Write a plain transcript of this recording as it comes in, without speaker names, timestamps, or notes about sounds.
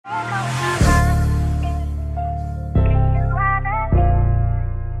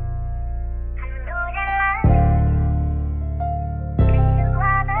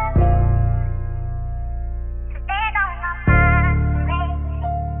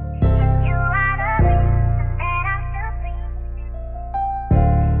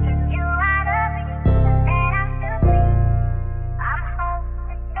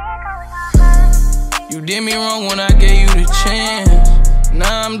did me wrong when I gave you the chance.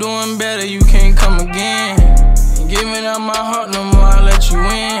 Now I'm doing better, you can't come again. Ain't giving out my heart no more, I'll let you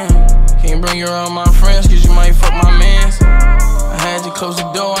in. Can't bring you around my friends, cause you might fuck my mans. I had you close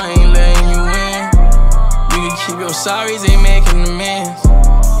the door, I ain't letting you in. You can keep your sorries, ain't making amends.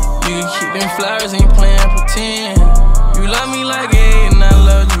 You can keep them flowers, ain't playing pretend. You love me like 8 and I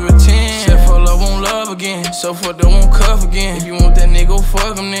loved you a 10. Except for love won't love again, so fuck that won't cuff again. If you want that nigga, go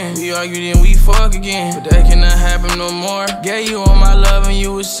fuck him then. We argue then we fuck again, but that cannot happen no more. Gave you all my love and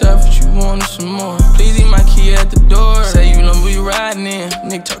you was selfish, you wanted some more. Please leave my key at the door. Say you love we riding in.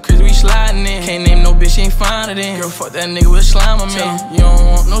 Nigga talk crazy, we sliding in. Can't name no bitch, ain't finer than. Girl, fuck that nigga with slime, man. You don't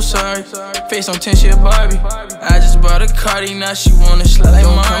want no sorry. Face on 10 shit Barbie. I just bought a Cardi, now she wanna slide like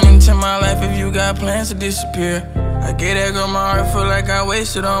Don't come into my life if you got plans to disappear. I gave that girl my heart, feel like I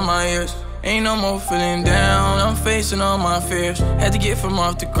wasted all my years. Ain't no more feeling down, I'm facing all my fears. Had to get from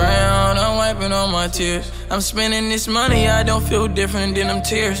off the ground, I'm wiping all my tears. I'm spending this money, I don't feel different than them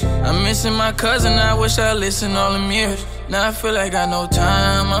tears. I'm missing my cousin, I wish I listened all them years. Now I feel like I no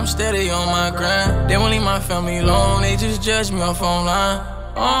time, I'm steady on my grind. They won't leave my family alone, they just judge me off online.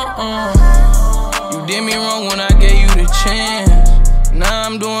 You did me wrong when I gave you the chance. Now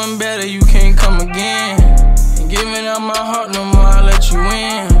I'm doing better, you can't come again. Ain't giving out my heart no more, I'll let you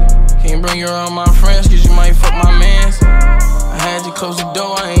in. Can't bring you around my friends, cause you might fuck my mans. I had you close the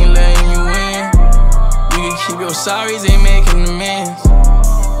door, I ain't letting you in. You can keep your sorries, ain't making amends.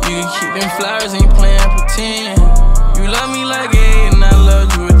 You can keep them flowers, ain't playing pretend. You love me like 8 and I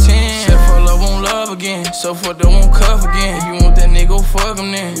loved you a 10. Except for love won't love again, so fuck that won't cuff again. If you want that nigga, go fuck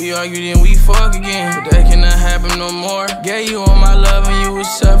him then. We argue then we fuck again, but that cannot happen no more. Gave you all my love and you was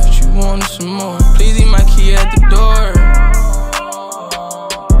selfish, you wanted some more. Please leave my key at the door.